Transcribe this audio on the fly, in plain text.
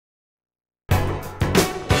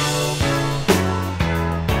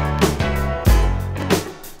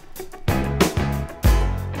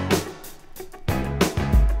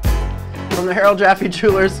From the Harold Jaffe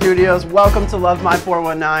Jewelers Studios, welcome to Love My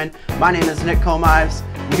 419. My name is Nick Komives.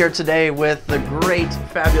 I'm here today with the great,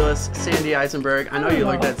 fabulous Sandy Eisenberg. I know you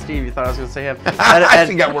looked at Steve, you thought I was going to say him.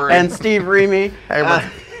 I got worried. And Steve Remy.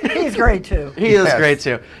 He's great too. He is great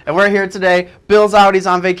too. And we're here today. Bill's out, he's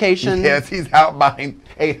on vacation. Yes, he's out buying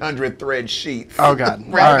 800 thread sheets. Oh God.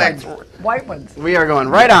 White ones. We are going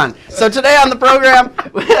right on. So today on the program,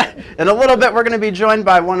 in a little bit, we're going to be joined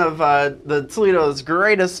by one of the Toledo's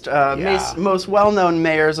greatest, most well-known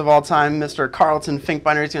mayors of all time, Mr. Carlton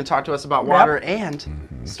Finkbeiner. He's going to talk to us about water and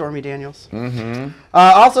Stormy Daniels.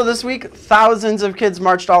 Also this week, thousands of kids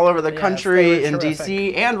marched all over the country in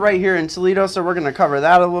D.C. and right here in Toledo, so we're going to cover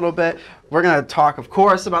that a little bit. We're going to talk, of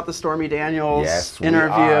course, about the Stormy Daniels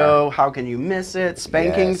interview. How can you miss it?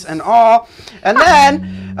 Spankings and all. And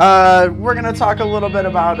then we're going to talk a little bit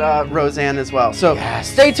about Roseanne as well. So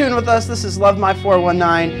stay tuned with us. This is Love My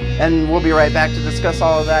 419, and we'll be right back to discuss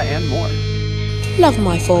all of that and more. Love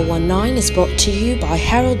My 419 is brought to you by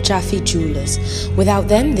Harold Jaffe Jewelers. Without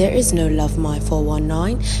them, there is no Love My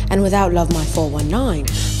 419, and without Love My 419,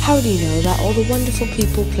 how do you know that all the wonderful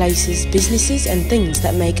people, places, businesses, and things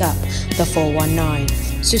that make up the 419?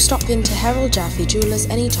 So stop into Harold Jaffe Jewelers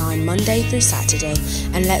anytime, Monday through Saturday,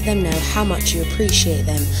 and let them know how much you appreciate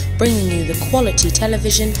them, bringing you the quality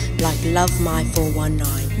television like Love My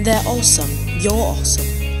 419. They're awesome. You're awesome.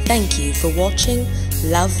 Thank you for watching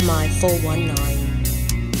Love My 419.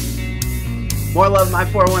 More Love My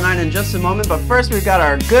 419 in just a moment, but first we've got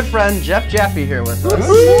our good friend Jeff Jaffe here with us.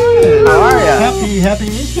 How are you? Happy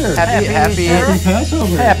Easter. Happy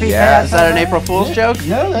Passover. Happy Passover. Is that an April Fool's joke?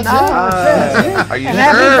 No, that's it. Are you And sure?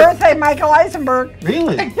 happy birthday, Michael Eisenberg.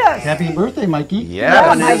 Really? Yes. Happy birthday, Mikey. That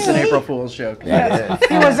one is an Mikey. April Fool's joke. He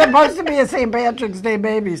was supposed to be a St. Patrick's Day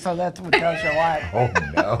baby, so that's what tells you why. Oh,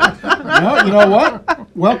 no. No, you know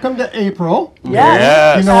what? Welcome to April.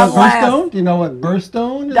 Yes. Do you know what Last. birthstone? Do you know what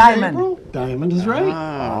birthstone is? Diamond. April? Diamond is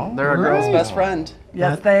right. They're a girl's best friend.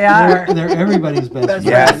 Yes, they are. They're everybody's best friend.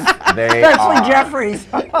 Yes, they Especially are. Jeffries.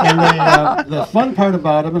 And the fun part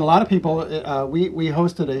about them, and a lot of people, we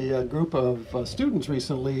hosted a group of students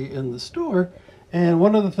recently in the store, and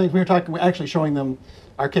one of the things we're actually showing them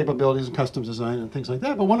our capabilities in customs design and things like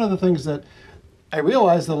that, but one of the things that I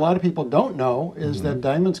realized that a lot of people don't know is that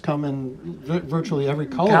diamonds come in virtually every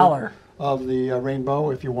color of the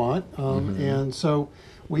rainbow if you want, and so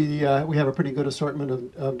we have a pretty good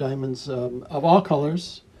assortment of diamonds of all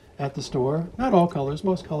colors at the store. Not all colors,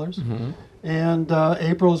 most colors. And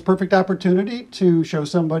April is a perfect opportunity to show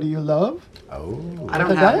somebody you love. I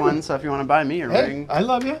don't have one, so if you want to buy me a ring. I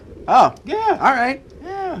love you. Oh, Yeah. all right.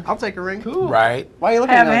 Yeah. I'll take a ring. Cool. Right? Why are you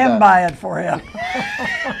looking Have at him that? buy it for you.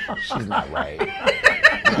 She's not right.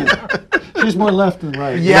 She's more left than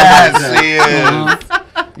right. Yes, she is.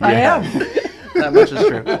 I am. That much is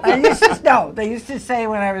true. They used to say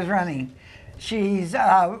when I was running, she's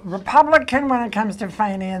a Republican when it comes to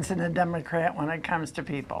finance and a Democrat when it comes to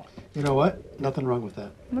people. You know what? Nothing wrong with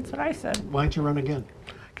that. That's what I said. Why don't you run again?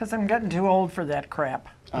 Because I'm getting too old for that crap.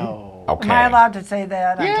 Oh. Okay. Am I allowed to say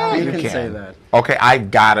that? Yeah, You you can can. say that. Okay, I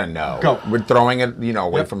gotta know. Go. We're throwing it,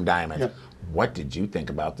 away from diamonds. Yep. What did you think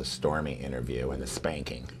about the Stormy interview and the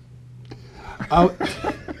spanking?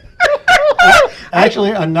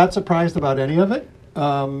 Actually, I'm not surprised about any of it.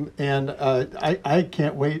 And I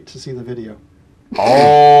can't wait to see the video.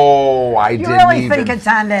 Oh, I You didn't really even. think it's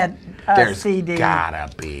on that There's CD?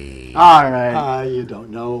 gotta be. All right. You don't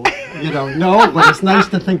know. You don't know, but it's nice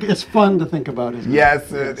to think. It's fun to think about, isn't it?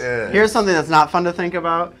 Yes, it is. Here's something that's not fun to think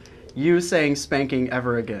about. You saying spanking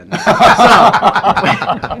ever again. So,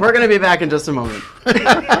 we're going to be back in just a moment.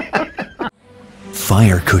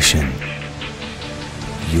 Fire cushion.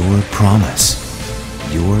 Your promise.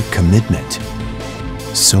 Your commitment.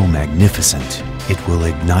 So magnificent, it will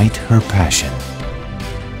ignite her passion.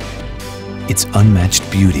 Its unmatched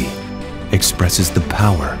beauty expresses the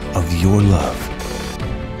power of your love.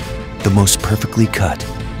 The most perfectly cut,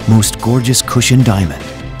 most gorgeous cushion diamond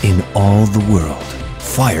in all the world.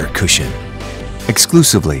 Fire cushion.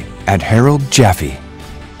 Exclusively at Harold Jaffe.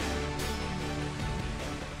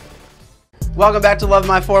 Welcome back to Love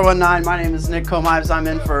My 419. My name is Nick Komives. I'm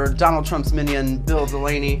in for Donald Trump's minion, Bill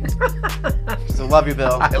Delaney. So love you,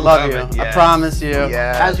 Bill. I love you. it, yes. I promise you.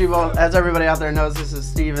 Yes. As everybody out there knows, this is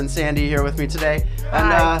Steve and Sandy here with me today.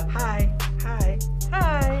 And Hi. hi.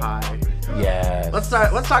 Yes. Let's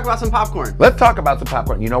talk about some popcorn. Let's talk about the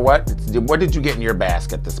popcorn. You know what? What did you get in your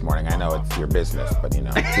basket this morning? I know it's your business, but people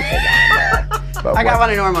want that. But I got what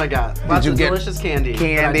I normally got. Lots you of get delicious candy.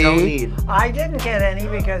 candy? That I don't need. I didn't get any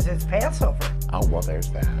because it's Passover. Oh, well, there's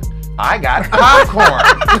that. I got popcorn.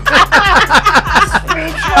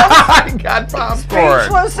 I got popcorn.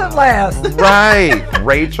 Speechless at last. Right.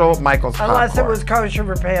 Rachel Michael's popcorn. Unless it was kosher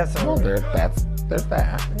for Passover. Well, there's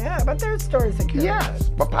that. Yeah, but there's stories that carry Yes,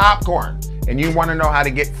 but popcorn. And you want to know how to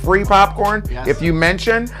get free popcorn? Yes. If you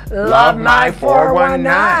mention Love My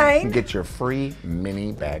 419. you can get your free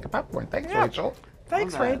mini bag of popcorn. Thanks, Rachel.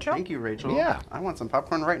 Thanks, Rachel. Thank you, Rachel. Yeah. I want some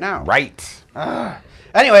popcorn right now. Right.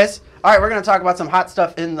 Anyways, all right, we're going to talk about some hot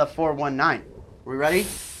stuff in the 419. We ready?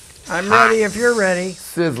 I'm ready if you're ready.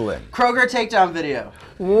 Sizzling. Kroger takedown video.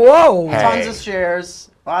 Whoa. Hey. Tons of shares.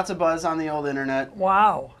 Lots of buzz on the old internet.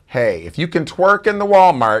 Wow. Hey, if you can twerk in the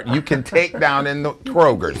Walmart, you can take down in the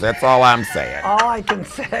Kroger's. That's all I'm saying. All I can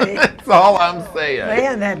say. That's all I'm saying.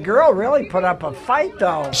 Man, that girl really put up a fight,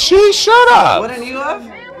 though. She should have. Wouldn't you have?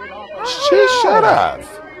 She should have.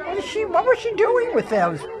 What was she doing with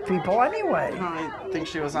those people anyway? I think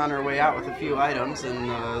she was on her way out with a few items, and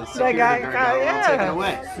That security guy- guard got it all yeah. taken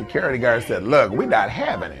away. Security guard said, look, we're not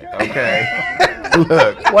having it, okay?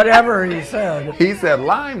 Look. Whatever he said. He said,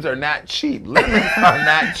 limes are not cheap. Lemons are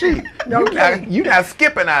not cheap. You're not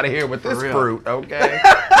skipping out of here with this real. fruit, okay?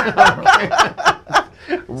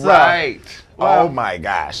 Right. well- Oh, my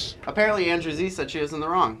gosh. Apparently, Andrew Z said she was in the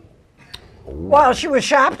wrong. Well, she was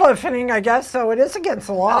shoplifting, I guess, so it is against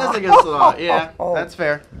the law. That is against the law. Yeah, that's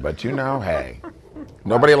fair. But you know, hey,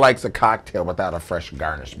 nobody likes a cocktail without a fresh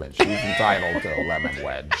garnishment. She's entitled to a lemon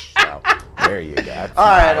wedge. So there you go. That's All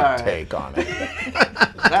right, my all right. take on it.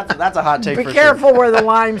 That's a hot take Be for careful where the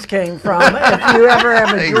limes came from if you ever have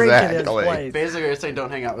a drink at his Exactly. sure. place. Basically, you're saying don't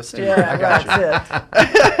hang out with Steve. Yeah, I got you.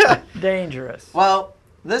 that's it. Dangerous. Well,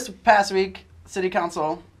 this past week, City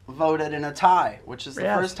Council voted in a tie, which is the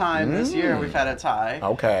Yes. first time this year we've had a tie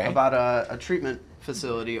Okay. about a treatment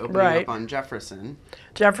facility opening Right. up on Jefferson.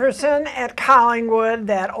 Jefferson at Collingwood,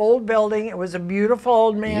 that old building. It was a beautiful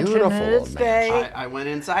old mansion Beautiful in its old day. I went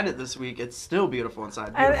inside it this week. It's still beautiful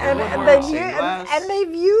inside. And, Beautiful and, woodwork, they've, stained glass. and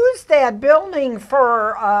they've used that building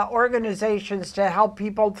for organizations to help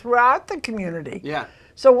people throughout the community. Yeah.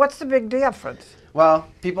 So what's the big difference? Well,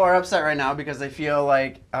 people are upset right now because they feel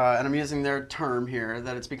like, and I'm using their term here,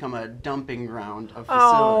 that it's become a dumping ground of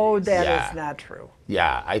Oh, facilities. that Yeah. is not true.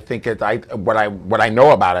 Yeah, I think what I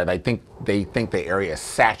know about it, I think they think the area is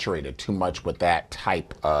saturated too much with that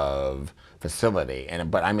type of facility.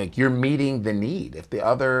 But I mean, you're meeting the need. If the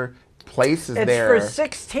other place is It's there, for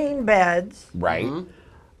 16 beds, right?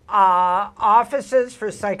 offices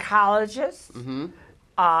for psychologists, Mm-hmm.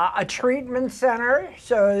 a treatment center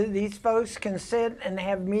so these folks can sit and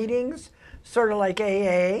have meetings, sort of like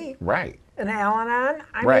AA Right. and Al-Anon.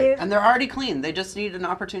 I Right. mean, And they're already clean. They just need an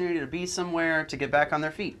opportunity to be somewhere to get back on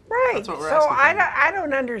their feet. right. That's what we're So asking for. I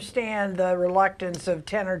don't understand the reluctance of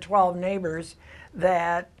 10 or 12 neighbors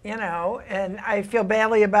that, and I feel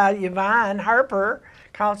badly about Yvonne Harper,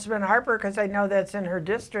 Councilman Harper, because I know that's in her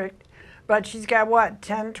district. But she's got, what,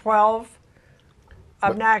 10, 12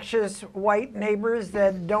 obnoxious white neighbors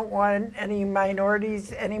that don't want any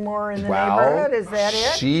minorities anymore in the neighborhood? Is that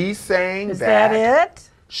it? She's saying Is that it?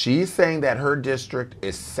 She's saying that her district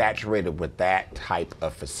is saturated with that type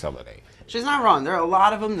of facility. She's not wrong. There are a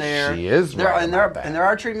lot of them there. She is there, right and about there, that. And there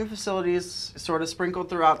are treatment facilities sort of sprinkled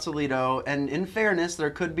throughout Toledo. And in fairness, there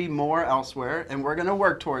could be more elsewhere, and we're going to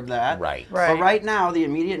work toward that. Right. Right. But right now, the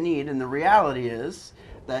immediate need and the reality is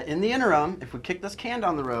that in the interim, if we kick this can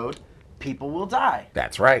down the road, people will die.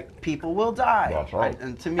 That's right. People will die. That's right.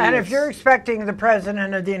 And to me, And if it's- you're expecting the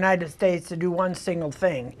President of the United States to do one single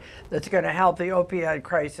thing that's going to help the opioid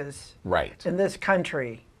crisis Right. in this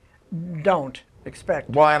country, don't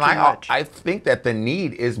expect Well, and too much. I think that the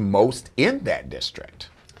need is most in that district.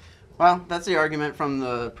 well, that's the argument from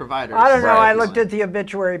the providers. I don't know. Right. I looked at the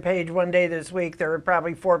obituary page one day this week. There were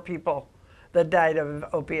probably 4 people that died of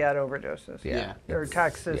opiate overdoses. Yeah. Their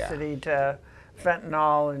toxicity to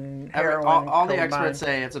fentanyl and heroin. All the combined. experts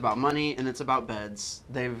say it's about money and it's about beds.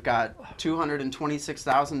 They've got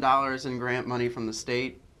 $226,000 in grant money from the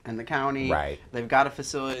state and the county. Right. They've got a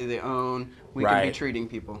facility they own. We can be Right. treating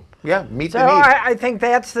people. Yeah, meet So the need. I think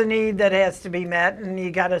that's the need that has to be met, and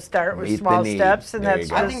you got to start with Meet the small need. steps, and There that's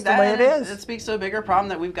you go. I just think the way that it is. it speaks to a bigger problem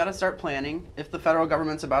that we've got to start planning. If the federal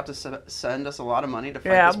government's about to send us a lot of money to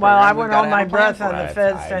fight Yeah, this well, program, I we've wouldn't gotta hold my have a plan breath for on it. the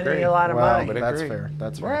feds I sending agree. you a lot of money. but That's agree. fair.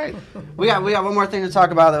 That's fair. Right. We got one more thing to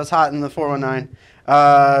talk about that was hot in the 419.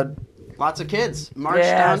 Lots of kids marched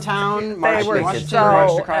Yes. downtown, marched were in Washington, so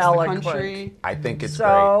marched across eloquent. the country. I think it's great.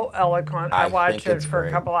 So eloquent. I I watched think it it's for great.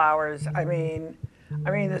 a couple hours. I mean,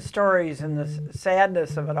 I mean, the stories and the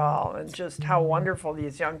sadness of it all, and just how wonderful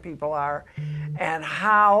these young people are, and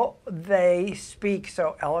how they speak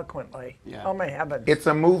so eloquently. Yeah. Oh my heavens! It's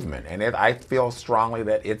a movement, and I feel strongly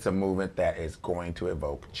that it's a movement that is going to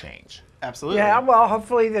evoke change. Absolutely. Yeah, well,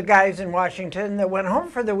 hopefully the guys in Washington that went home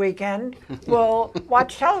for the weekend will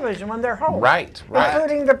watch television when they're home. Right, right.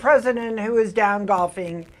 Including the president, who is down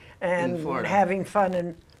golfing and Florida. having fun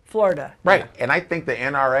in Florida. Right, and I think the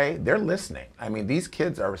NRA, they're listening. I mean, these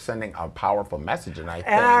kids are sending a powerful message, and I think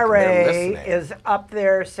they're NRA listening. is up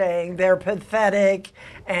there saying they're pathetic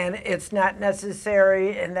and it's not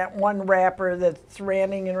necessary, and that one rapper that's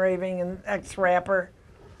ranting and raving, an ex-rapper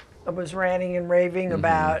that was ranting and raving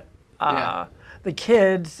about the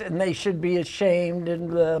kids, and they should be ashamed, and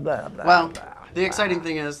blah, blah, blah. Well, blah, the exciting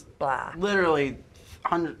thing is, blah. literally,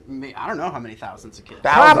 I don't know how many thousands of kids.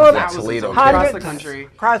 Thousands Probably in Toledo. across the Hundreds country.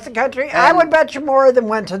 Across the country. I would bet you more than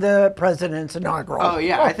went to the president's inaugural. Oh,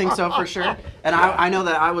 yeah, I think so for sure. And I know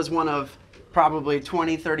that I was one of probably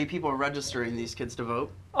 20, 30 people registering these kids to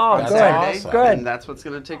vote. Oh, on good, Saturday, awesome. good. And that's what's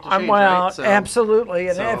going to take to change, Well, right? So, absolutely.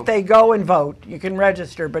 And so- if they go and vote, you can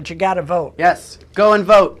register, but you got to vote. Yes, go and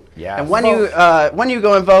vote. Yes. And when you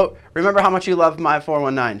go and vote, remember how much you love My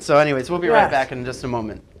 419. So anyways, we'll be right Yes. back in just a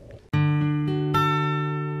moment.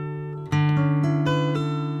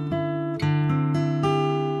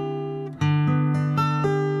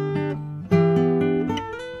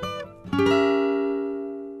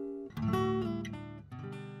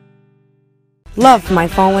 Love My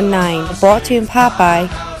 419, brought to you in part by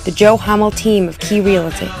the Joe Hamill team of Key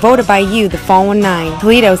Realty. Voted by you, the 419,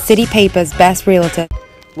 Toledo City Paper's best realtor.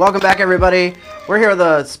 Welcome back, everybody. We're here with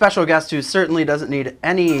a special guest who certainly doesn't need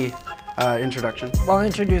any introduction. Well,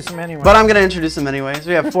 introduce them anyway. But I'm going to introduce him anyways.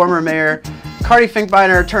 We have former Mayor Carty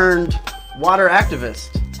Finkbeiner turned water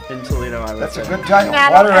activist in Toledo, I would That's say. a good title,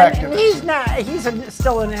 Not- water and activist. He's not. He's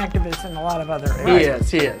still an activist in a lot of other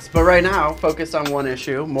areas. He is. But right now, focused on one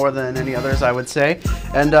issue more than any others, I would say.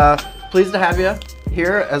 And pleased to have you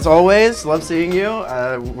here, as always. Love seeing you.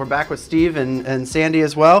 We're back with Steve and Sandy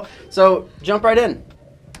as well. So jump right in.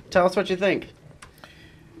 Tell us what you think.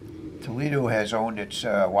 Toledo has owned its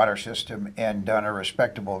water system and done a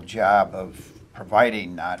respectable job of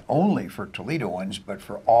providing not only for Toledoans, but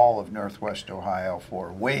for all of Northwest Ohio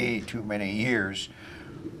for way too many years.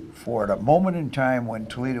 For at a moment in time when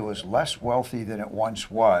Toledo is less wealthy than it once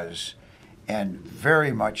was, and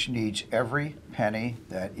very much needs every penny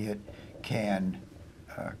that it can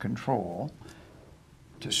control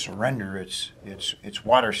to surrender its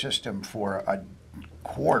water system for a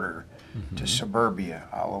quarter to suburbia.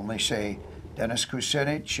 I'll only say Dennis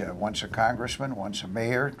Kucinich, once a congressman, once a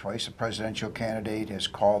mayor, twice a presidential candidate, has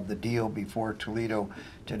called the deal before Toledo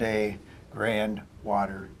today grand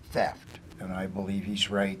water theft. And I believe he's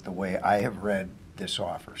right the way I have read this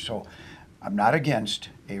offer. So I'm not against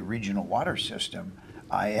a regional water system.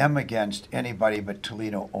 I am against anybody but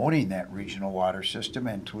Toledo owning that regional water system,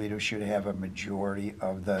 and Toledo should have a majority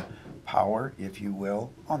of the power, if you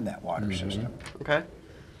will, on that water system. Okay.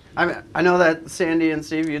 I know that Sandy and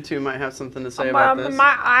Steve, you two might have something to say about this.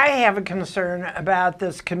 I have a concern about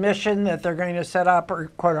this commission that they're going to set up, or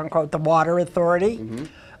quote unquote the Water Authority.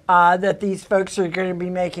 That these folks are going to be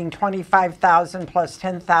making $25,000 plus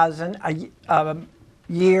 $10,000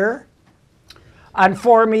 a year on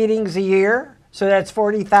 4 meetings a year. So that's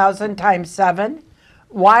 40,000 times 7.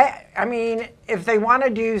 Why? I mean, if they want to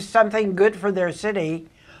do something good for their city,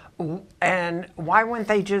 and why wouldn't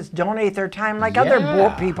they just donate their time like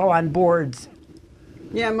other people on boards?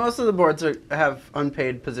 Yeah, most of the boards have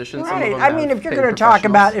unpaid positions. Some of Right. them I mean, have if you're paid going to talk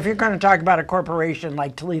about professionals. a corporation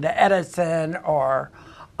like Toledo Edison or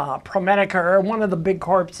ProMedica or one of the big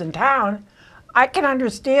corps in town, I can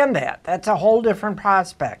understand that. That's a whole different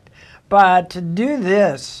prospect. But to do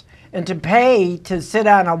this and to pay to sit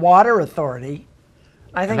on a water authority,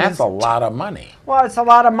 I think And that's a lot of money. well, it's a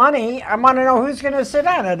lot of money. I want to know who's going to sit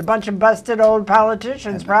on it. A bunch of busted old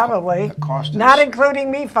politicians, probably. the cost Not is-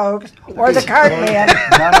 including me, folks, or the cart man.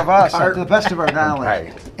 None of us, to the best of our knowledge.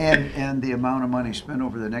 Right. And the amount of money spent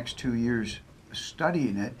over the next 2 years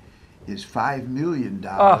studying it is $5 million,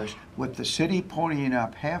 with the city ponying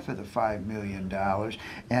up half of the $5 million.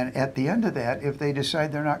 And at the end of that, if they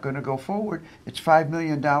decide they're not going to go forward, it's $5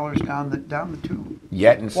 million down the tube.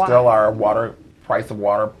 Yet and still our price of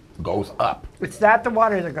water goes up. It's not the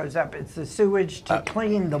water that goes up, it's the sewage to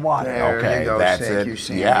clean the water. There Okay, you go. that's Thank it. you,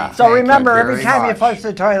 Sandy. Yeah. So Thank you remember, every very time you much. flush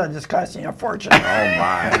the toilet, it's costing you a fortune. Oh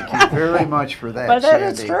my. Thank you very much for that, But that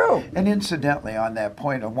is Sandy. true. And incidentally, on that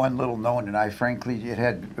point, one little note, and I frankly,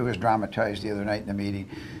 it was dramatized the other night in the meeting.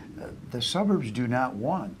 The suburbs do not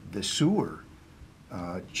want the sewer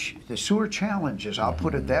the sewer challenges, I'll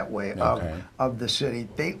put it that way, of the city.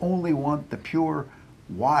 They only want the pure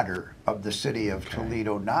water of the city of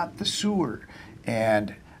Toledo, not the sewer.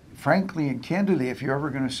 And frankly and candidly, if you're ever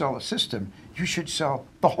going to sell a system, you should sell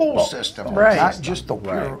the whole system, not just the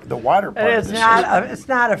the water part of the system. It's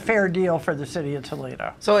not a fair deal for the city of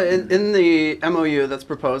Toledo. So in the MOU that's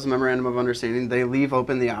proposed, Memorandum of Understanding, they leave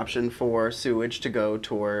open the option for sewage to go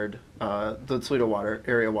toward the Toledo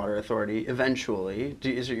Area Water Authority eventually.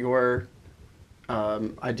 Is it your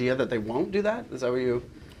idea that they won't do that? Is that what you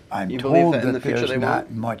believe told that in the future there's they not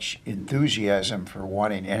won't? much enthusiasm for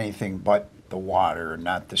wanting anything but the water,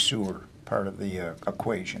 not the sewer part of the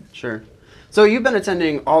equation. Sure. So you've been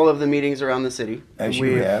attending all of the meetings around the city. As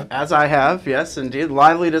you have. As I have, yes, indeed.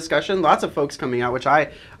 Lively discussion. Lots of folks coming out, which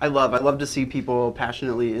I love. I love to see people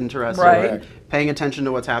passionately interested in paying attention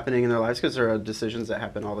to what's happening in their lives, because there are decisions that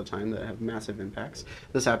happen all the time that have massive impacts.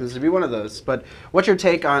 This happens to be one of those. But what's your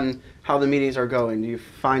take on how the meetings are going? Do you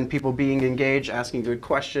find people being engaged, asking good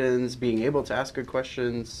questions, being able to ask good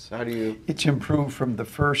questions? How do you... It's improved from the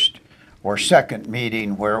first or second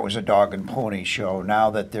meeting where it was a dog and pony show.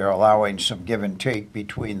 Now that they're allowing some give and take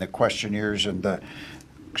between the questionnaires and the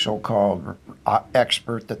so-called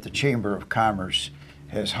expert that the Chamber of Commerce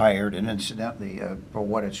has hired. And incidentally, for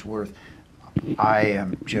what it's worth, I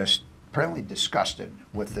am just frankly disgusted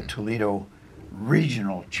with the Toledo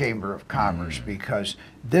Regional Chamber of Commerce, because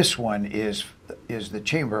this one is the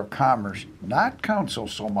Chamber of Commerce, not council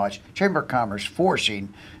so much, Chamber of Commerce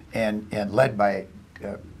forcing and led by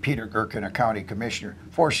Peter Gerken, a county commissioner,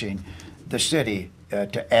 forcing the city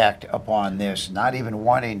to act upon this, not even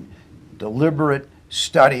wanting deliberate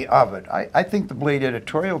study of it. I think the Blade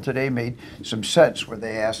editorial today made some sense, where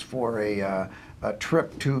they asked for a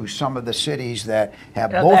trip to some of the cities that have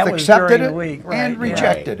both accepted it and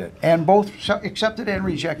rejected it, and both accepted and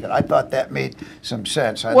rejected. I thought that made some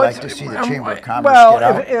sense. I'd like to see the Chamber of Commerce get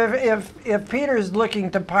out. If Peter's looking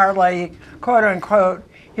to parlay, quote unquote,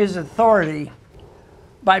 his authority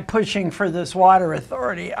by pushing for this water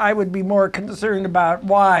authority, I would be more concerned about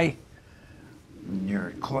why.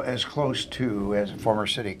 You're as close to as a former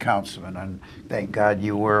city councilman, and thank God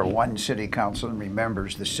you were. One city councilman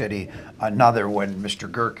remembers the city, another when Mr.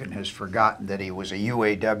 Gerken has forgotten that he was a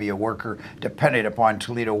UAW worker dependent upon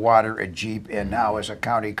Toledo Water, a Jeep, and now as a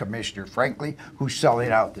county commissioner, frankly, who's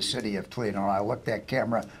selling out the city of Toledo. And I looked that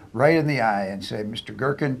camera right in the eye and said, Mr.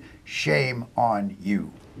 Gerken, shame on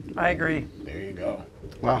you. I agree. There you go.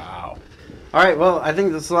 Wow. All right. Well, I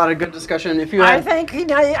think this is a lot of good discussion. If you, I think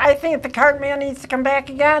the cart man needs to come back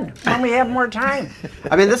again when we have more time.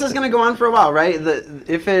 I mean, this is going to go on for a while, right?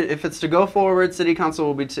 If it's to go forward, City Council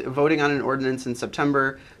will be voting on an ordinance in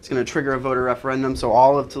September. It's going to trigger a voter referendum, so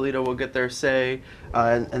all of Toledo will get their say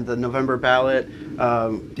in the November ballot.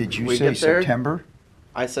 Did you say September?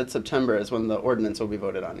 I said September is when the ordinance will be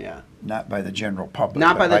voted on, yeah. Not by the general public.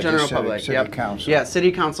 Not by the general public, City Council. Yeah,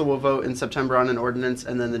 City Council will vote in September on an ordinance,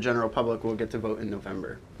 and then the general public will get to vote in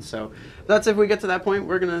November. So that's if we get to that point,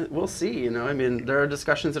 we'll see, you know. I mean, there are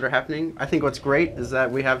discussions that are happening. I think what's great is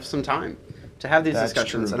that we have some time to have these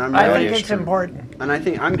discussions. True. And I think it's important. And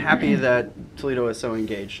I'm happy that Toledo is so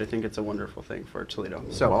engaged. I think it's a wonderful thing for Toledo.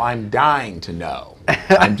 So, well, I'm dying to know.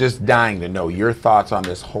 I'm just dying to know your thoughts on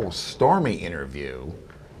this whole Stormy interview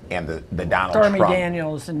and the Donald Stormy Trump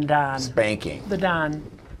Daniels and Don. spanking. The Don.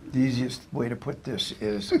 The easiest way to put this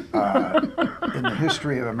is, in the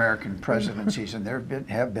history of American presidencies, and there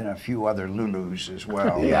have been a few other Lulus as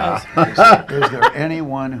well. Yeah. Is there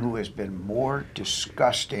anyone who has been more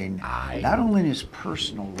disgusting, not only in his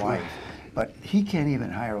personal life, but he can't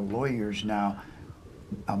even hire lawyers now,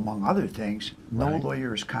 among other things. No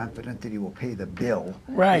lawyer is confident that he will pay the bill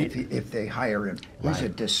if they hire him. He's a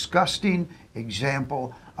disgusting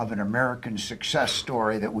example of an American success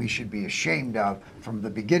story that we should be ashamed of from the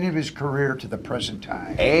beginning of his career to the present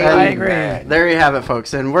time. I agree. There you have it,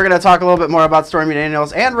 folks. And we're going to talk a little bit more about Stormy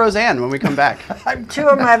Daniels and Roseanne when we come back. Two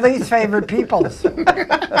of my least favorite peoples.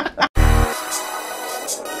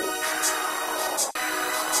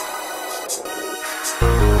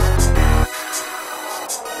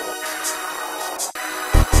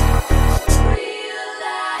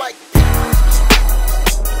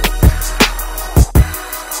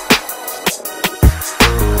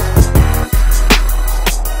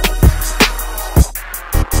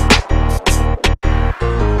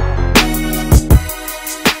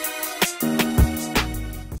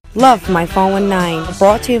 Love My 419,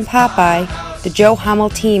 brought to you in part by the Joe Hamill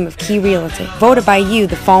team of Key Realty. Voted by you,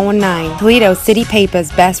 the 419, Toledo City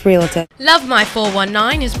Paper's best realtor. Love My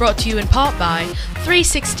 419 is brought to you in part by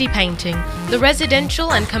 360 Painting, the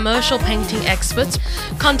residential and commercial painting experts.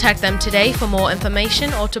 Contact them today for more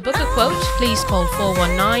information or to book a quote, please call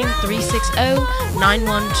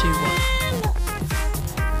 419-360-9121.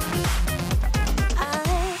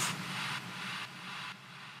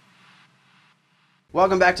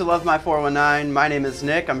 Welcome back to Love My 419. My name is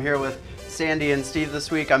Nick. I'm here with Sandy and Steve this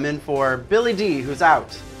week. I'm in for Billy D, who's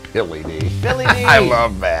out. Billy D. Billy D. I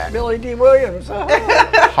love that. Billy D. Williams.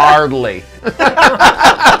 Hardly.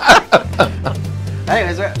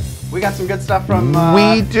 Anyways, we got some good stuff from...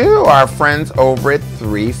 We do. Our friends over at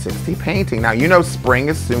 360 Painting. Now, you know spring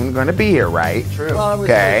is soon going to be here, right? True. Well, it was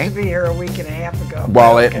supposed to be here a week and a half ago.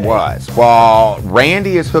 Well, it was. Well,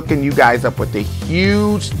 Randy is hooking you guys up with a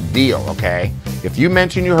huge deal, okay? If you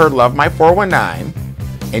mention you heard Love My 419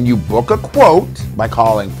 and you book a quote by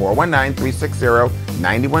calling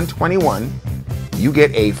 419-360-9121, you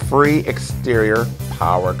get a free exterior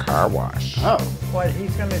power car wash. Oh. What,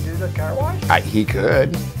 he's going to do the car wash? He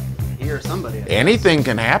could. He or somebody. Anything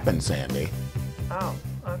can happen, Sandy. Oh,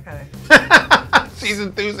 okay. She's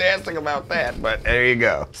enthusiastic about that, but there you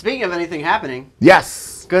go. Speaking of anything happening.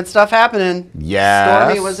 Yes. Good stuff happening. Yes.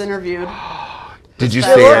 Stormy was interviewed. Did you She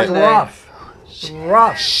see looked it? Rough.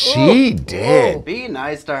 Rough. She did. Be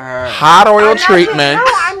nice to her. Hot oil treatment.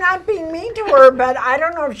 No, I'm not being mean to her, but I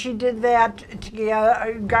don't know if she did that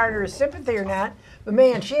to garner sympathy or not. But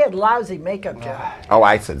man, she had lousy makeup job. Oh,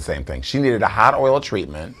 I said the same thing. She needed a hot oil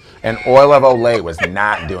treatment, and Oil of Olay was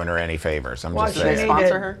not doing her any favors. I'm just Should they saying.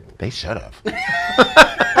 sponsor her? They should have. They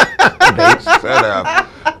should have.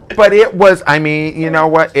 But it was, I mean, you know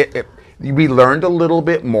what? We learned a little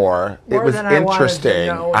bit more. It was than I wanted to interesting.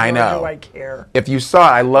 know, I nor know. do I care. If you saw,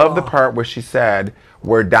 I love the part where she said,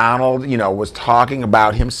 where Donald, you know, was talking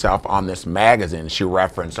about himself on this magazine. She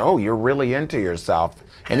referenced, "Oh, you're really into yourself."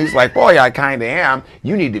 And he's like, "Boy, I kind of am.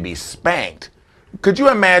 You need to be spanked." Could you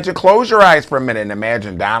imagine? Close your eyes for a minute and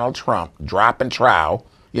imagine Donald Trump dropping trow,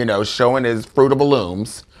 you know, showing his Fruit of the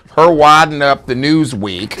Looms, her wadding up the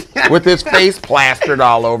Newsweek with his face plastered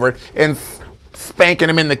all over it, and spanking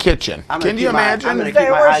him in the kitchen. Can you imagine? Is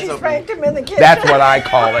that where she spanked him in the kitchen? That's what I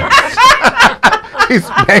call it. He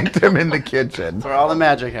spanked him in the kitchen. That's where all the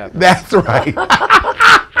magic happens. That's right.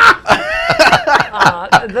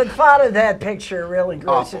 The thought of that picture really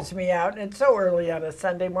grosses me out. And it's so early on a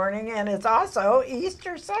Sunday morning, and it's also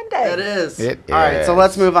Easter Sunday. It is. It All right, is. so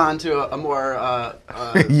let's move on to a more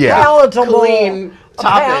Yeah. Palatable. clean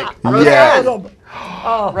topic. Yes.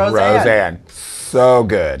 Oh, Roseanne. So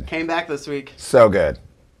good. Came back this week. So good.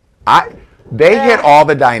 They hit all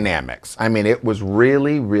the dynamics. I mean, it was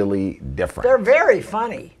really, really different. they're very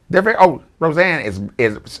funny. Roseanne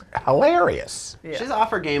is hilarious. Yeah. She's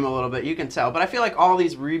off her game a little bit, you can tell. But I feel like all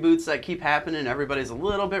these reboots that keep happening, everybody's a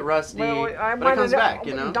little bit rusty. Well, I but it comes wanted to- back,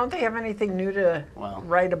 you know? Don't they have anything new to Well.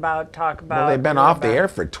 write about, talk about? Well, they've been read off the about? air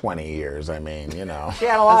for 20 years. I mean, you know. She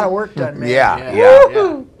had a lot of work done, man.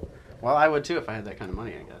 Yeah. Well, I would too if I had that kind of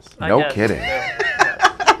money, I guess. No kidding.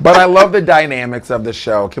 But I love the dynamics of the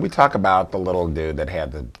show. Can we talk about the little dude that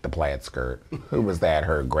had the plaid skirt? Who was that?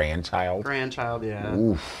 Her grandchild? Grandchild, yeah.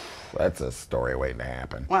 Oof. That's a story waiting to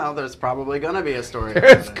happen. Well, there's probably going to be a story.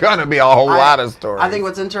 There's going to be a whole lot of stories. I think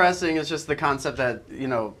what's interesting is just the concept that, you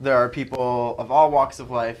know, there are people of all walks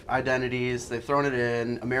of life, identities, they've thrown it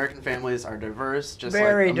in. American families are diverse, just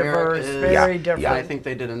Very like America diverse, is. very different. And I think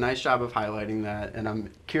they did a nice job of highlighting that, and I'm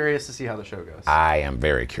curious to see how the show goes. I am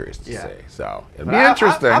very curious to Yeah. see. So it'll But be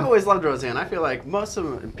interesting. I've always loved Roseanne. I feel like most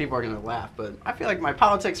of people are going to laugh, but I feel like my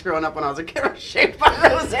politics growing up when I was a kid was shaped by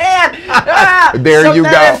Roseanne. There Soak you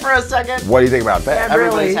that go. in for a second. What do you think about that? That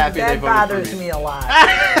Everybody's really, happy they that voted for bothers me. me a lot.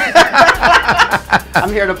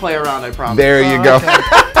 I'm here to play around, I promise. There you go.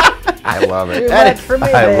 I love it. Too much for me,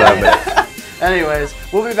 I love baby. it. Anyways,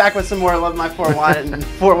 we'll be back with some more Love My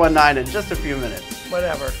 419 in just a few minutes.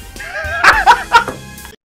 Whatever.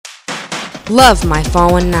 Love My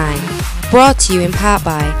 419. Brought to you in part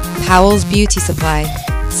by Powell's Beauty Supply,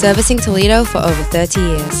 servicing Toledo for over 30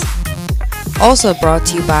 years. Also brought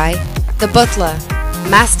to you by The Butler,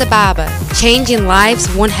 Master Barber, changing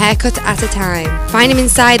lives one haircut at a time. Find him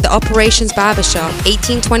inside the Operations Barbershop,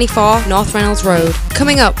 1824 North Reynolds Road.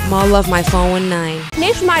 Coming up, more Love My 419.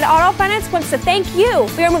 Nationwide Auto Finance wants to thank you.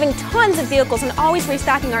 We are moving tons of vehicles and always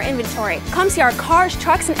restocking our inventory. Come see our cars,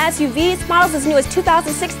 trucks, and SUVs, models as new as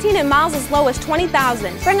 2016 and miles as low as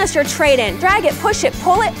 20,000. Bring us your trade-in. Drag it, push it,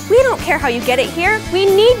 pull it. We don't care how you get it here. We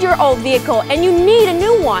need your old vehicle, and you need a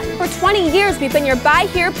new one. For 20 years, we've been your buy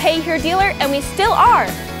here, pay here dealer, and we still are.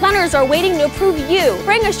 Lenders are waiting to approve you.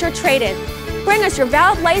 Bring us your trade-in. Bring us your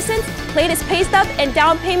valid license, latest pay stub, and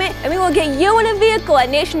down payment, and we will get you in a vehicle at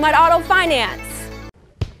Nationwide Auto Finance.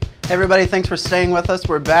 Hey everybody, thanks for staying with us.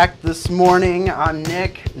 We're back this morning. I'm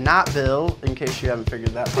Nick, not Bill, in case you haven't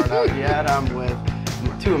figured that part out yet. I'm with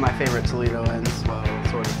two of my favorite Toledoans, well,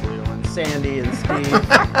 sort of Toledoans, Sandy and Steve.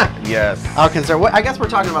 Yes. Okay, so I guess we're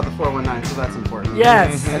talking about the 419, so that's important.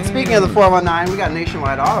 Yes. And speaking of the 419, we got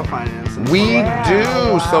Nationwide Auto Finance. We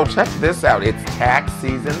do. So check this out. It's tax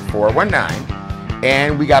season 419.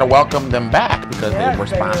 And we got to welcome them back because they were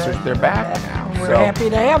sponsors. They're back now. We're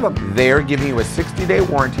happy to have them. They're giving you a 60-day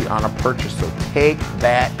warranty on a purchase. So take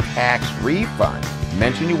that tax refund.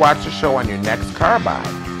 Mention you watch the show on your next car buy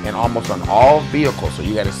and almost on all vehicles. So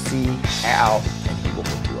you got to see Al and he will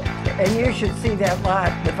put you up. And you should see that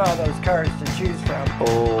lot with all those cars to choose from.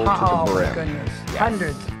 Oh, to the brim. My goodness. Yes.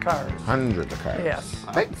 Hundreds of cars. Hundreds of cars. Yes.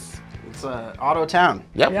 Thanks. It's Auto Town.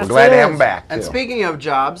 Yep, Yes, we're glad it to have is. them back. And too. speaking of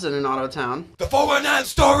jobs in an Auto Town, The 419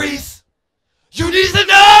 stories you need to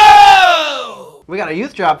know! we got a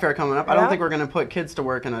youth job fair coming up. I don't Yeah. think we're going to put kids to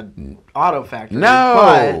work in an auto factory.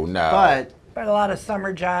 No, But a lot of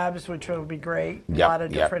summer jobs, which will be great. Yep, A lot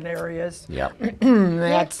of yep. different areas. Yep.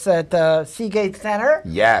 That's at the Seagate Center.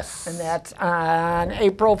 Yes. And that's on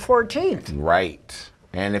April 14th. Right.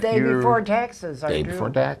 And if Day you before taxes. Day before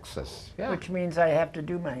taxes. Yeah. Which means I have to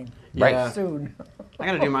do mine. Right. Yeah. Soon. I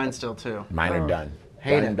got to do mine still, too. Mine are done.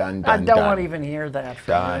 Hate done, it. done, I done, don't done. want to even hear that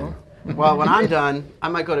from Done. Well, when I'm done, I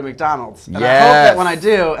might go to McDonald's. And I hope Yes. that when I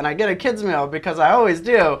do, and I get a kid's meal, because I always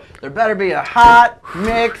do, there better be a hot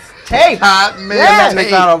mixed tape. Hot in that mix.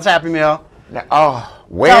 McDonald's Happy Meal. Now, oh, Tell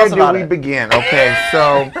where us do about we it. begin? Okay,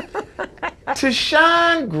 so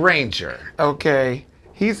Tashawn Granger, okay,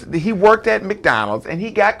 he worked at McDonald's and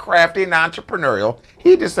he got crafty and entrepreneurial.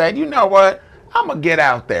 He decided, you know what? I'm gonna get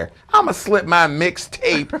out there. I'm gonna slip my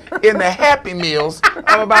mixtape in the Happy Meals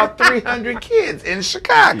of about 300 kids in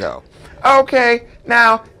Chicago. Okay,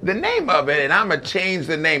 now the name of it, and I'm gonna change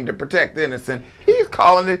the name to protect the innocent. He's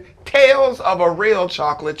calling it Tales of a Real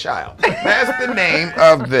Chocolate Child. That's the name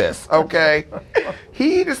of this, okay?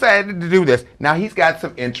 He decided to do this. Now he's got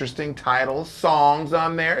some interesting titles, songs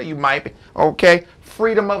on there. You might be, okay?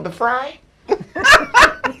 Freedom of the Fry.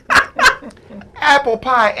 Apple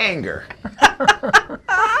Pie Anger.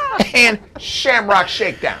 And Shamrock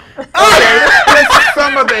Shakedown. Okay, that's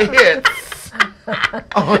some of the hits.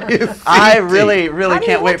 On his I CD. really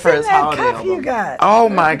can't wait for his holiday cup album. you got? Oh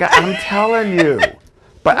my God, I'm telling you.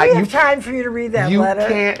 But Do we have time for you to read that you letter?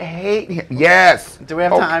 can't hate him. Yes. Do we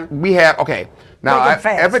have time? We have. Okay. Now, Make it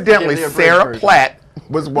fast. evidently, Give the abridged Sarah version. Platt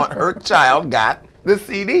was what her child got the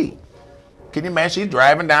CD. Can you imagine? She's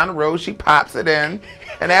driving down the road. She pops it in,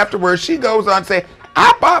 and afterwards she goes on to say,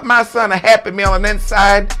 "I bought my son a Happy Meal, and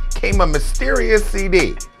inside came a mysterious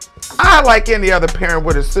CD. I, like any other parent,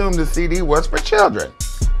 would assume the CD was for children.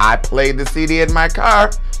 I played the CD in my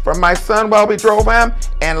car for my son while we drove him,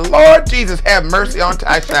 and Lord Jesus have mercy on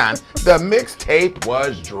Tyshawn, the mixtape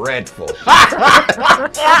was dreadful."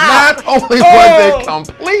 Not only was it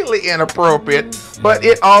completely inappropriate, but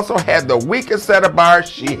it also had the weakest set of bars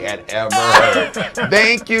she had ever heard.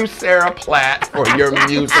 Thank you, Sarah Platt, for your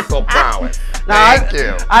musical prowess. Now, Thank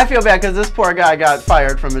you. I feel bad because this poor guy got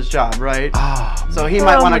fired from his job, right? So he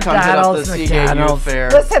might want to come hit up the Seagate Youth Fair.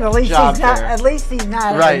 Listen, at least job he's not. fair. At least he's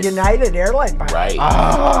not Right. a United Airline pilot. Right.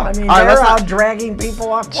 I mean, All right, they're let's out not- dragging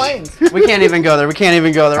people off planes. We can't even go there. We can't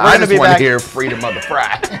even go there. We're I going to just be want to back. hear Freedom of the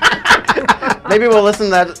Fry. Maybe we'll listen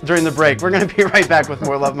to that during the break. We're going to be right back with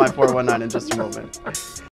more Love My 419 in just a moment.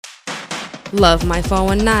 Love My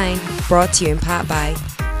 419, brought to you in part by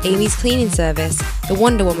Amy's Cleaning Service, the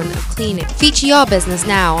Wonder Woman of cleaning. Feature your business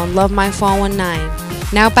now on Love My 419.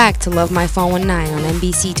 Now back to Love My 419 on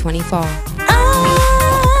NBC 24.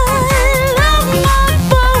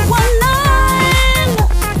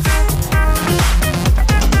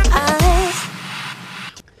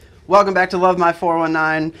 Welcome back to Love My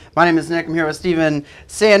 419. My name is Nick. I'm here with Steve and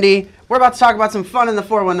Sandy. We're about to talk about some fun in the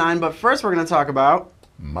 419, but first we're going to talk about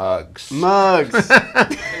Mugs. mugs.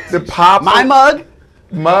 The pop. My mug?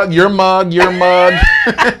 Mug, your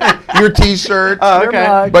your t-shirt. Oh, okay.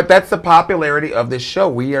 mug. But that's the popularity of this show.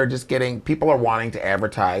 We are just getting, people are wanting to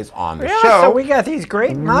advertise on the Yeah, show. so we got these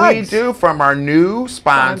great mugs. We do, from our new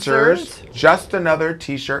sponsors, Sponsors. Just Another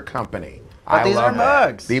T-shirt Company. But these are love that.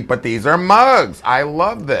 mugs. But these are mugs. I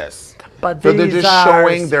love this. But So they're these just are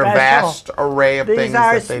showing their special. vast array of These things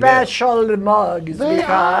are that they do. special mugs They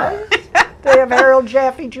because they have Harold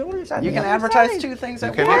Jaffe Jewelers on You the can other advertise side. two things You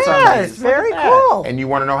at can once. advertise. Yes, very cool. And you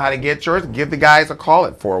want to know how to get yours? Give the guys a call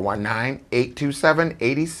at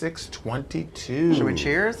 419-827-8622. Should we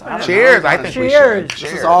cheers? I don't Cheers. know. I think we Cheers. should.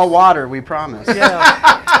 This is all water, we promise.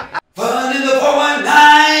 Yeah. Fun in the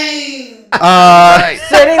 419!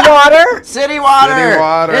 City water? City water. City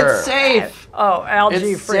water. It's safe. Oh, algae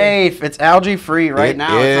It's free. safe. It's algae free right It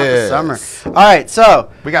now. It's not the is. summer. All right, so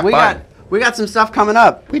We got some stuff coming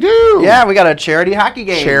up. We do. Yeah, we got a charity hockey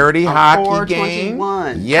game. Charity on hockey game.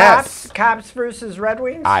 4/21. Yes. Cops versus Red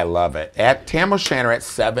Wings? I love it. At Tam O'Shanter at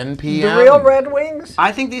 7 p.m. The real Red Wings?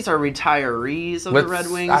 I think these are retirees of the Red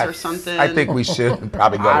Wings or something. I think we should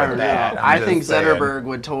probably go I with don't that. know. I'm I think just saying. Zetterberg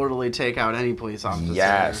would totally take out any police officer.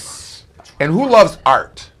 Yes. And who loves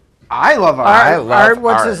art? I love art. I love Art,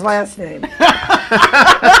 what's art. his last name? Hey,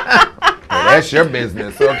 that's your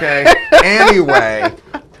business, okay? Anyway,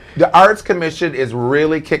 the Arts Commission is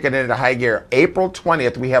really kicking into high gear. April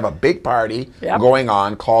 20th, we have a big party going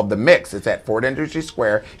on called The Mix. It's at Ford Industry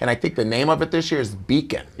Square, and I think the name of it this year is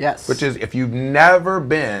Beacon. Yes. Which is, if you've never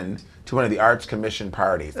been to one of the Arts Commission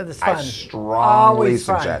parties, It's I fun. strongly Always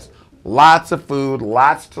fun. suggest. Lots of food,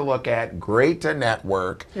 lots to look at, great to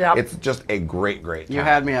network. Yep. It's just a great, great time. You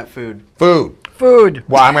had me at food. Food. Food.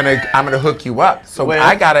 Well, I'm gonna hook you up. So Well-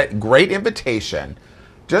 I got a great invitation.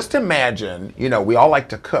 Just imagine, you know, we all like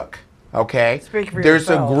to cook. Okay. Speak for There's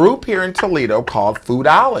yourself. a group here in Toledo called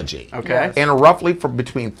Foodology. Okay. Yes. And roughly for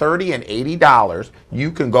between $30 and $80,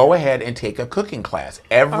 you can go ahead and take a cooking class.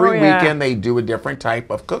 Every weekend they do a different type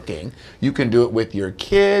of cooking. You can do it with your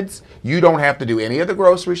kids. You don't have to do any of the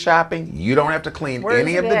grocery shopping. You don't have to clean Where's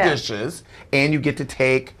any it of the at? dishes. And you get to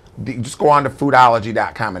take, just go on to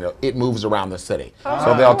foodology.com and it moves around the city.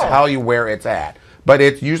 So they'll tell you where it's at. But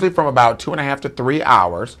it's usually from about 2.5 to 3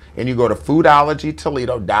 hours, and you go to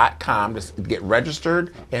foodologytoledo.com to get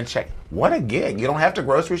registered and check. What a gig. You don't have to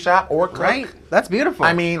grocery shop or cook. Right? That's beautiful.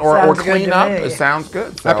 I mean, or Sounds good clean to up. me. It sounds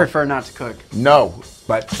good. I So, prefer not to cook. no,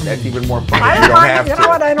 but that's even more fun. I if don't you don't mind, have you to. know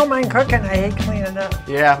what? I don't mind cooking. I hate cleaning up.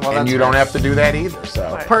 Yeah, well, And that's you don't have to do that either.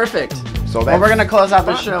 So perfect. So Well, that's we're going to close out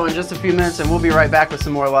the show in just a few minutes, and we'll be right back with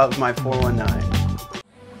some more Love My 419.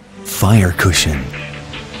 Fire cushion.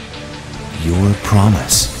 Your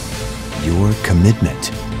promise. Your commitment.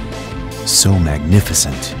 So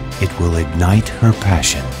magnificent, it will ignite her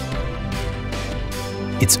passion.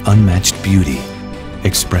 Its unmatched beauty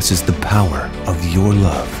expresses the power of your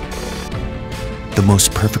love. The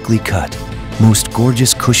most perfectly cut, most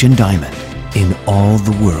gorgeous cushion diamond in all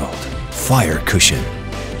the world. Fire cushion.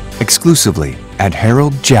 Exclusively at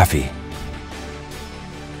Harold Jaffe.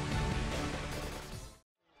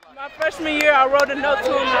 My freshman year, I wrote a note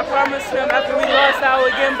to him and I promised him after we lost, I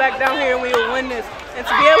would get him back down here and we would win this. And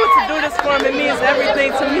to be able to do this for him, it means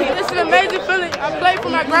everything to me. It's an amazing feeling. I played for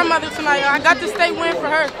my grandmother tonight. I got the state win for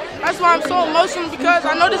her. That's why I'm so emotional, because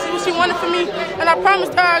I know this is what she wanted for me, and I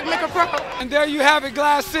promised her I'd make her proud. And there you have it,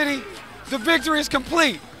 Glass City. The victory is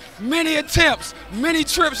complete. Many attempts, many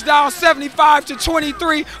trips down 75 to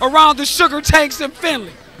 23 around the sugar tanks in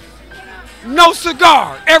Finley. No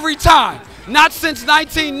cigar every time. Not since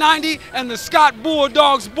 1990 and the Scott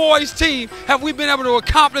Bulldogs boys team have we been able to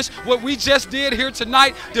accomplish what we just did here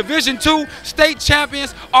tonight. Division II state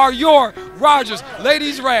champions are your Rogers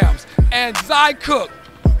Ladies Rams. And Zy Cook,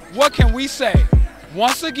 what can we say?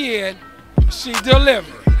 Once again, she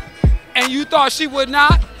delivered. And you thought she would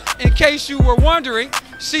not? In case you were wondering,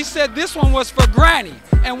 she said this one was for Granny.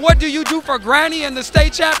 And what do you do for Granny in the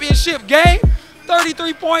state championship game?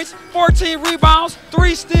 33 points, 14 rebounds,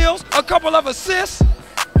 3 steals, a couple of assists.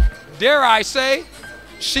 Dare I say,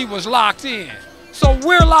 she was locked in. So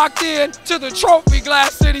we're locked in to the trophy,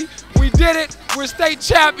 Glass City. We did it. We're state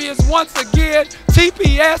champions once again.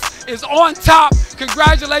 TPS is on top.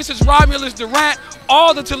 Congratulations, Romulus Durant,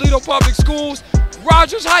 all the Toledo Public Schools,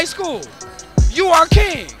 Rogers High School. You are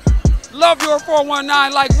king. Love your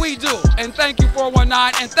 419 like we do. And thank you,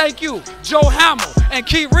 419. And thank you, Joe Hamill and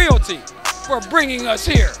Key Realty, for bringing us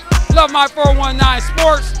here. Love My 419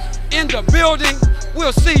 Sports in the building.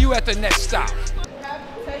 We'll see you at the next stop.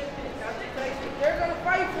 They're going to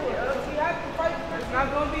fight for it. We have to fight for it. It's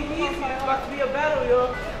not going to be easy. It's about to be a battle,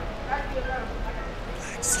 yo.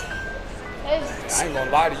 I ain't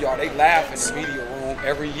gonna lie to y'all, they laugh in the media room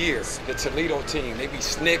every year. The Toledo team, they be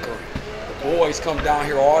snickering. The boys come down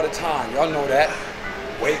here all the time. Y'all know that.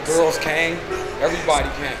 Wait, girls came, everybody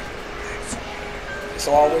came. It's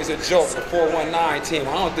always a joke, the 419 team.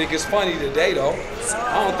 I don't think it's funny today, though.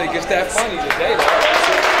 I don't think it's that funny today, though.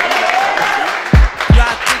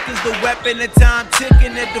 Y'all think it's the weapon, the time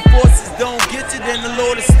ticking, that the forces don't get you, then the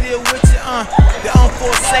Lord is still with you, The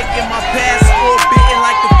unforsaken, my passport bitten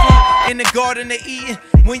like the fruit in the garden of Eden.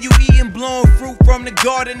 When you eating blowing fruit from the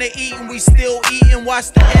garden of Eden, we still eating. Watch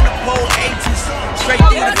the Interpol agents straight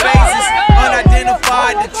through the phases.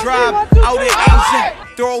 Unidentified, the tribe out in Asia.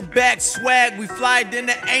 Throwback swag, we fly in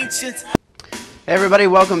the ancients. Hey everybody,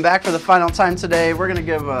 welcome back for the final time today. We're going to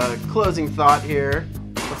give a closing thought here.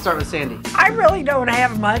 Let's start with Sandy. I really don't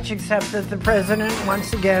have much except that the president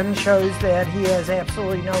once again shows that he has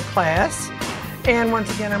absolutely no class. And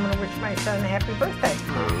once again, I'm going to wish my son a happy birthday.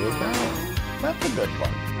 That's a good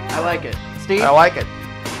one. I like it. Steve? I like it.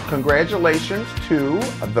 Congratulations to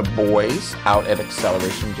the boys out at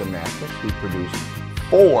Acceleration Gymnastics. We produced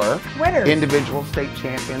 4 winners, individual state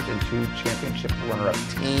champions and 2 championship runner-up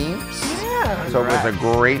teams. Yeah. So it was a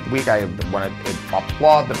great week. I want to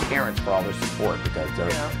applaud the parents for all their support because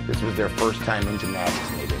this was their first time in gymnastics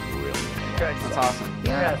and they did really well. Good. That's awesome.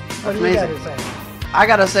 Yeah. What That's do you got amazing. to say? I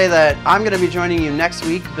gotta say that I'm gonna be joining you next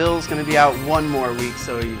week. Bill's gonna be out 1 more week,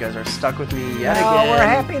 so you guys are stuck with me yet again. We're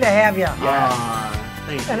happy to have you.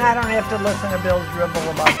 Thank you. And I don't have to listen to Bill's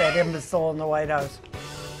dribble about that imbecile in the White House.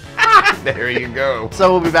 There you go.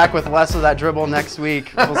 So we'll be back with less of that dribble next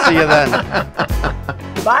week. We'll see you then.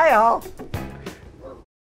 Bye, all.